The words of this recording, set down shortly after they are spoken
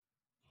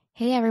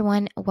Hey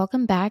everyone,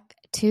 welcome back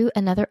to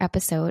another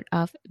episode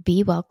of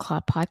Be Well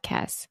Club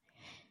podcast.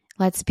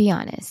 Let's be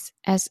honest,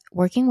 as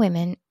working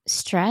women,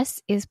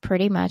 stress is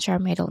pretty much our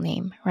middle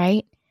name,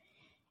 right?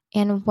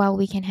 And while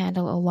we can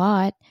handle a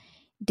lot,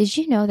 did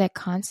you know that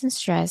constant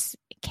stress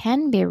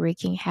can be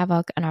wreaking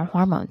havoc on our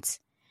hormones?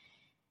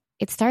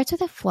 It starts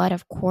with a flood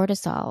of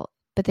cortisol,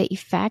 but the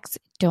effects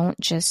don't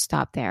just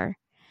stop there.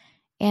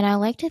 And I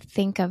like to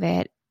think of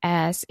it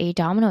as a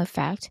domino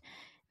effect,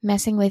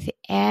 messing with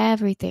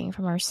everything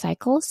from our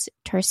cycles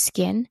to our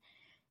skin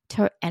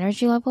to our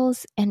energy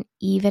levels and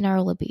even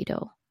our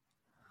libido.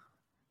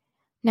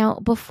 Now,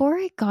 before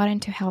I got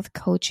into health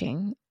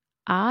coaching,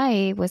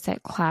 I was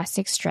that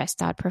classic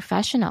stressed out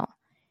professional.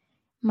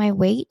 My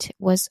weight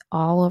was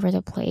all over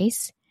the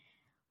place.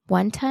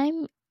 One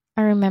time,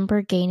 I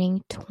remember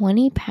gaining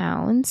 20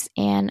 pounds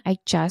and I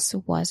just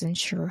wasn't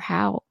sure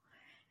how.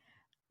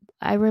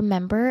 I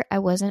remember I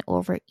wasn't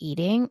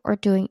overeating or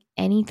doing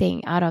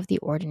anything out of the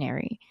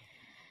ordinary.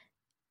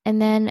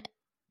 And then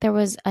there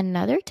was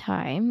another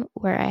time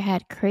where I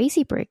had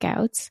crazy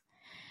breakouts.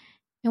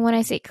 And when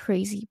I say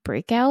crazy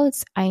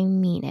breakouts, I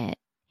mean it.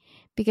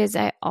 Because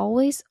I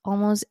always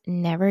almost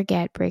never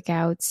get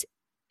breakouts.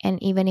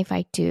 And even if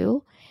I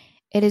do,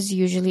 it is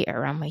usually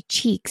around my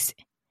cheeks.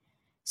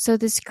 So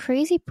this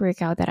crazy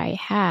breakout that I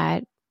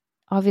had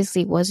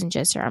obviously wasn't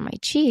just around my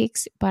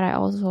cheeks, but I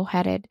also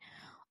had it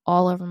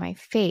all over my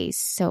face.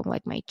 So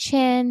like my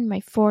chin,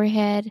 my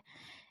forehead,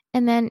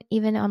 and then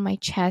even on my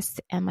chest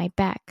and my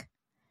back.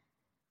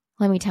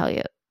 Let me tell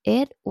you,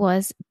 it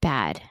was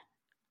bad.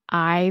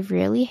 I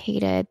really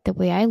hated the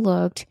way I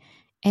looked,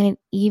 and it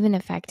even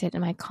affected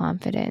my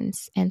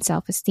confidence and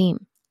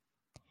self-esteem.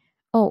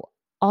 Oh,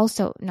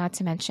 also, not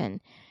to mention,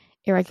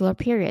 irregular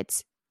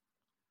periods.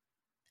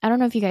 I don't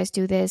know if you guys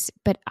do this,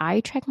 but I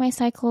track my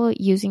cycle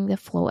using the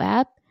Flow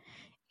app.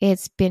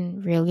 It's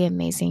been really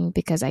amazing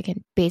because I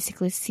can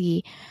basically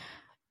see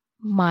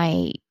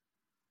my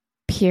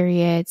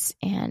periods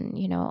and,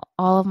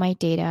 all of my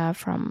data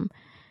from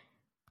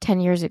 10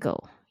 years ago.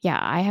 Yeah,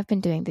 I have been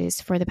doing this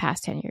for the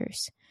past 10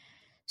 years.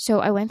 So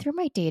I went through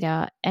my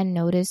data and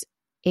noticed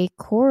a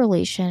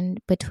correlation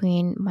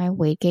between my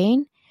weight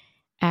gain,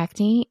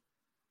 acne,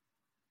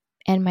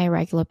 and my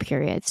regular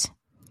periods.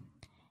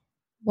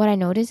 What I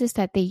noticed is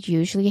that they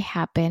usually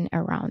happen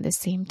around the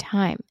same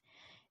time.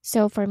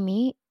 So for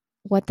me,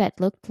 what that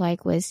looked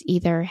like was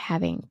either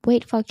having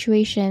weight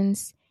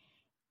fluctuations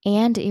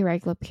and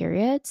irregular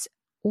periods,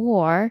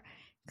 or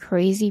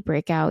crazy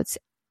breakouts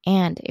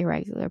and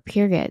irregular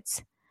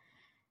periods.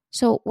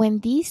 So when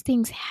these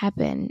things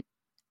happen,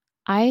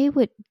 I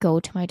would go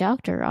to my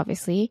doctor,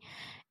 obviously,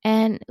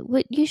 and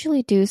would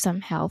usually do some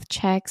health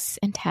checks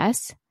and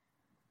tests.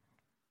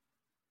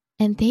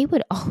 And they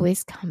would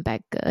always come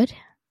back good.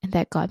 And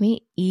that got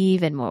me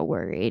even more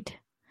worried,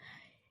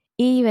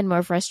 even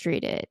more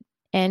frustrated.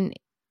 And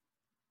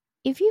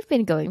if you've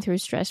been going through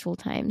stressful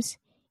times,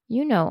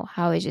 you know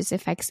how it just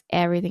affects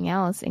everything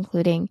else,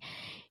 including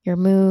your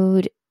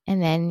mood.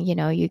 And then,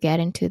 you get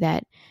into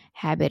that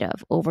habit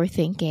of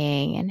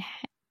overthinking and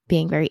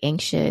being very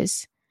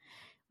anxious,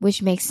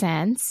 which makes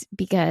sense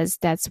because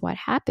that's what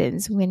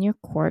happens when your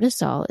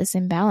cortisol is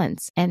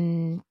imbalanced.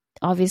 And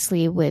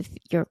obviously, with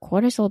your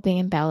cortisol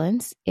being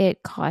imbalanced,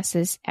 it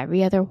causes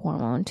every other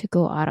hormone to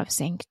go out of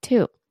sync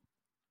too.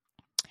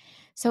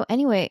 So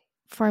anyway,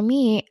 for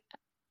me,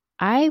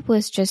 I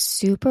was just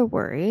super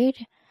worried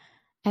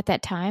at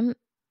that time,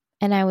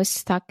 and I was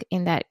stuck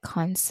in that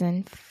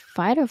constant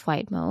fight or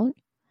flight mode.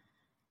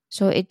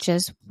 So it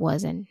just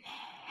wasn't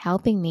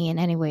helping me in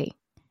any way.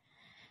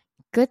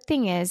 Good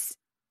thing is,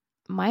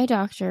 my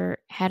doctor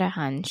had a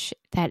hunch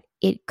that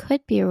it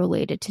could be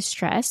related to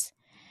stress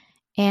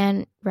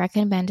and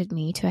recommended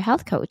me to a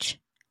health coach.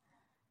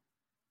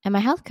 And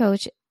my health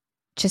coach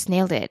just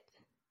nailed it.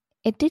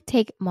 It did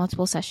take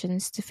multiple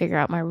sessions to figure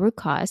out my root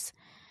cause,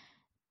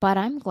 but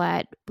I'm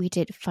glad we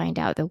did find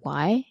out the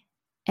why.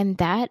 And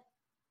that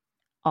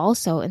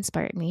also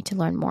inspired me to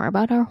learn more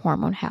about our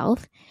hormone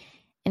health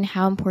and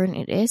how important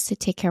it is to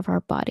take care of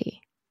our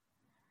body.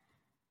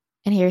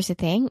 And here's the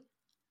thing,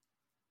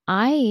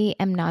 I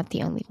am not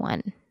the only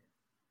one.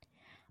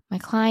 My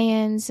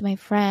clients, my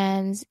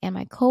friends, and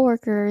my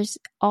coworkers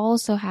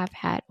also have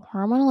had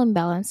hormonal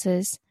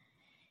imbalances,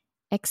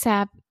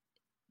 except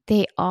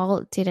they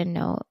all didn't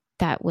know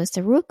that was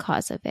the root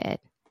cause of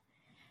it.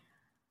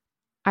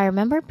 I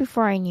remember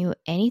before I knew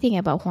anything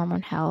about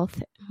hormone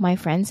health, my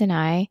friends and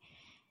I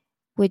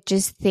would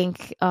just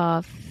think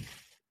of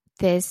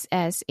this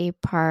as a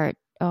part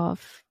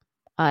of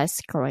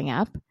us growing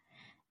up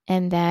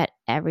and that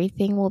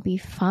everything will be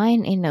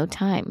fine in no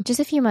time. Just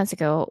a few months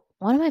ago,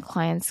 one of my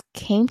clients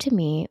came to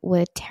me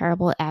with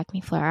terrible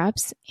acne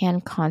flare-ups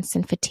and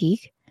constant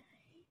fatigue.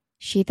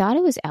 She thought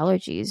it was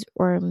allergies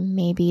or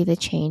maybe the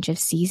change of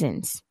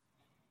seasons.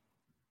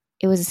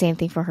 It was the same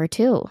thing for her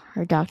too.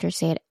 Her doctor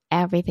said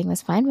everything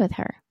was fine with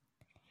her.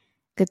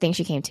 Good thing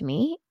she came to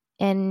me.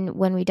 And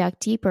when we dug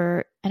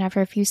deeper and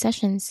after a few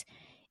sessions,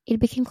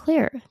 it became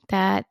clear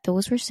that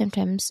those were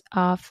symptoms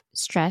of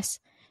stress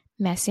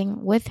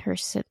messing with her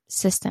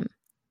system.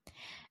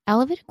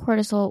 Elevated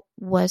cortisol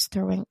was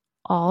throwing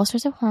all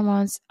sorts of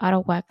hormones out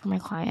of whack for my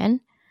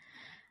client.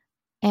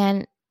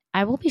 And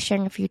I will be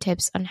sharing a few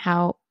tips on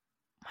how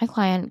my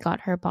client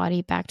got her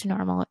body back to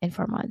normal in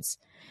 4 months.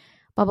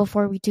 But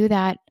before we do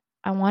that,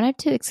 I wanted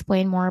to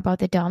explain more about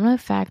the domino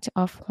effect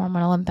of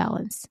hormonal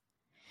imbalance.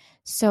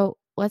 So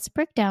let's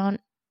break down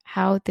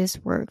how this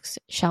works,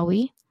 shall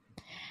we?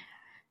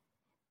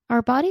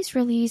 Our bodies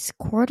release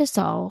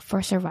cortisol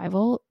for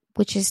survival,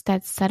 which is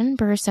that sudden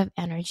burst of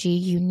energy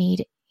you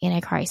need in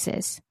a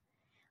crisis.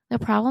 The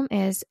problem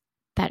is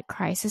that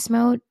crisis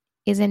mode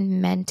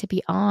isn't meant to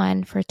be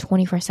on for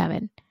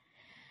 24/7.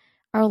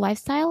 Our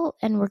lifestyle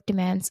and work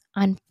demands,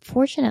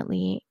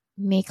 unfortunately,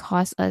 may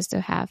cause us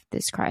to have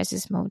this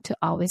crisis mode to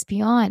always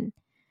be on.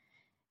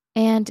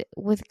 And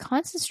with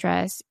constant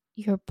stress,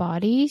 your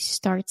body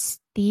starts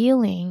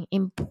stealing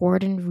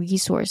important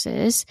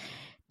resources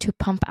to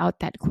pump out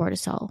that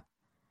cortisol.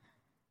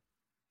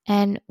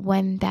 And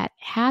when that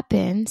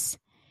happens,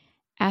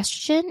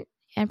 estrogen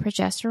and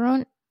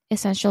progesterone,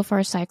 essential for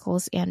our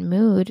cycles and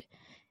mood,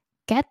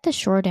 get the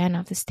short end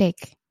of the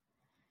stick.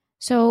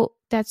 So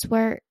that's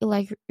where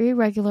like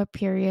irregular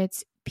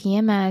periods,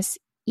 PMS,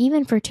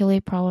 even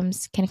fertility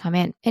problems can come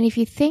in. And if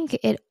you think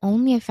it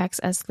only affects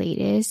us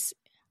ladies,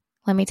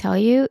 let me tell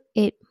you,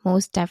 it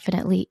most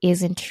definitely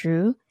isn't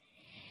true.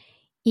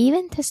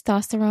 Even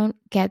testosterone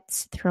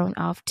gets thrown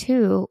off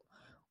too,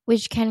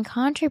 which can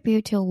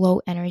contribute to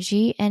low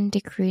energy and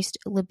decreased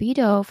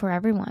libido for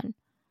everyone.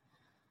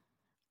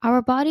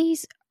 Our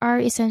bodies are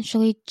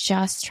essentially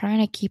just trying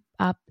to keep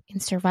up in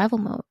survival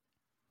mode.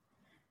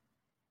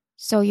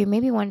 So you may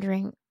be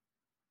wondering,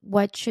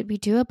 what should we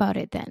do about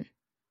it then?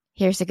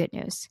 Here's the good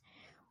news.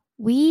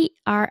 We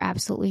are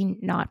absolutely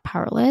not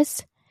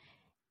powerless,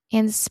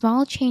 and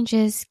small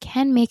changes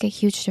can make a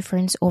huge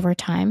difference over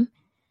time.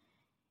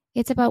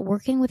 It's about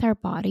working with our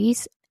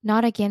bodies,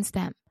 not against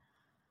them.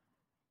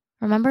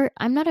 Remember,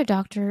 I'm not a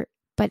doctor,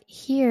 but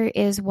here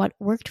is what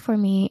worked for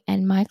me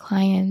and my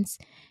clients,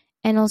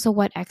 and also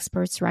what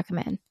experts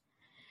recommend.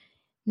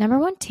 Number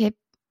one tip,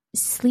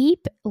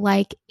 sleep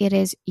like it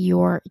is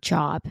your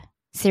job.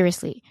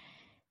 Seriously,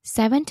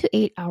 7 to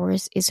 8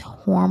 hours is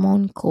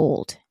hormone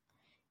gold.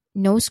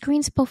 No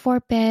screens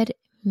before bed.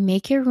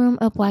 Make your room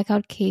a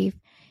blackout cave.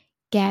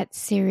 Get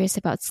serious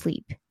about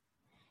sleep.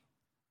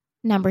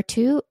 Number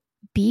two,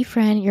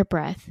 befriend your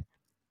breath.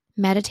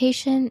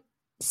 Meditation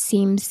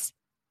seems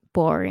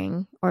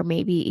boring or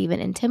maybe even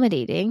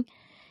intimidating,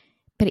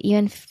 but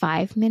even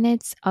 5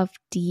 minutes of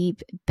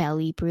deep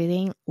belly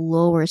breathing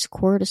lowers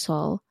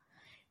cortisol.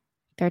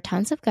 There are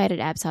tons of guided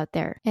apps out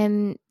there.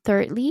 And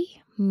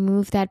thirdly,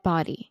 move that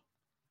body.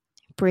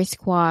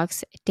 Brisk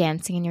walks,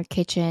 dancing in your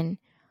kitchen,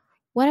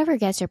 whatever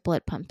gets your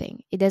blood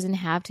pumping. It doesn't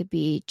have to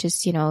be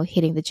just,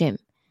 hitting the gym.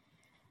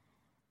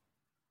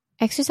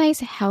 Exercise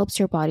helps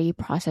your body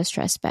process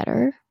stress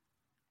better,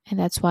 and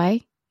that's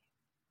why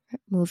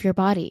move your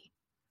body.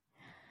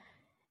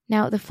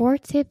 Now, the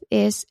fourth tip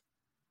is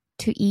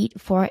to eat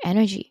for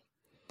energy.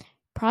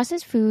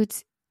 Processed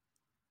foods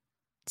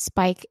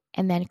spike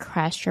and then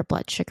crash your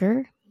blood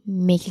sugar,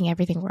 making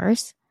everything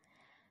worse.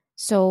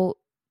 So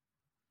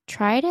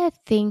try to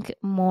think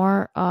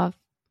more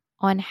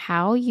on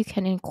how you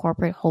can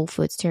incorporate whole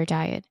foods to your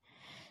diet.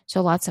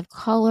 So lots of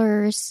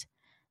colors,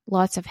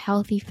 lots of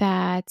healthy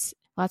fats,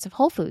 lots of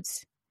whole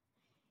foods.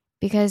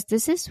 Because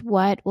this is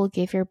what will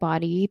give your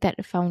body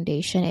that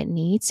foundation it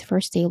needs for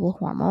stable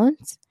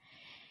hormones.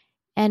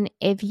 And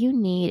if you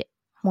need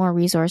more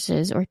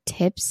resources or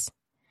tips,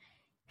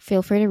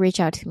 feel free to reach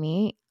out to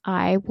me.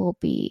 I will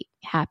be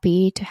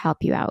happy to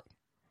help you out.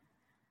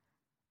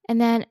 And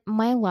then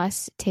my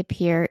last tip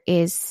here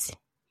is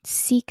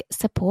seek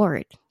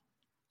support.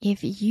 If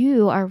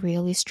you are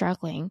really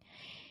struggling,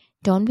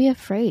 don't be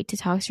afraid to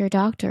talk to your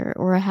doctor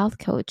or a health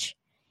coach.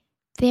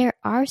 There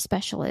are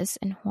specialists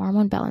in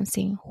hormone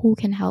balancing who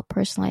can help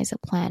personalize a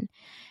plan.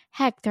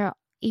 Heck, there are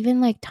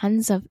even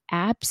tons of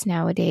apps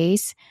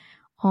nowadays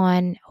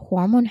on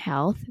hormone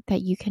health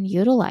that you can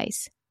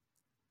utilize.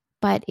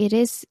 But it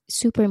is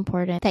super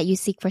important that you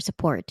seek for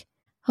support.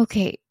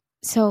 Okay,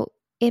 so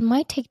it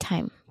might take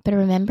time, but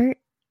remember,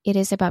 it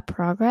is about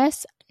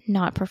progress,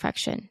 not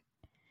perfection.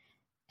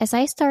 As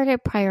I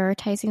started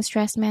prioritizing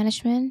stress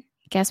management,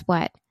 guess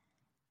what?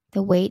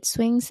 The weight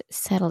swings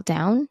settled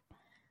down,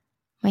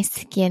 my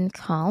skin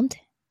calmed,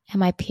 and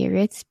my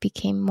periods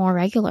became more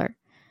regular.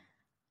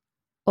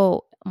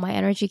 Oh, my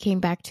energy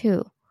came back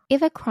too.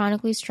 If a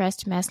chronically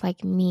stressed mess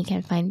like me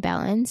can find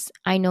balance,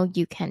 I know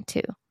you can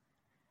too.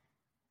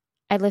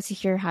 I'd love to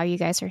hear how you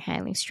guys are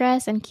handling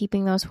stress and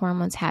keeping those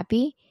hormones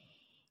happy.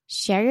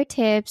 Share your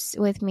tips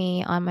with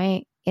me on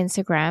my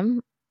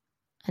Instagram.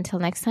 Until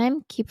next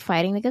time, keep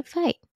fighting the good fight.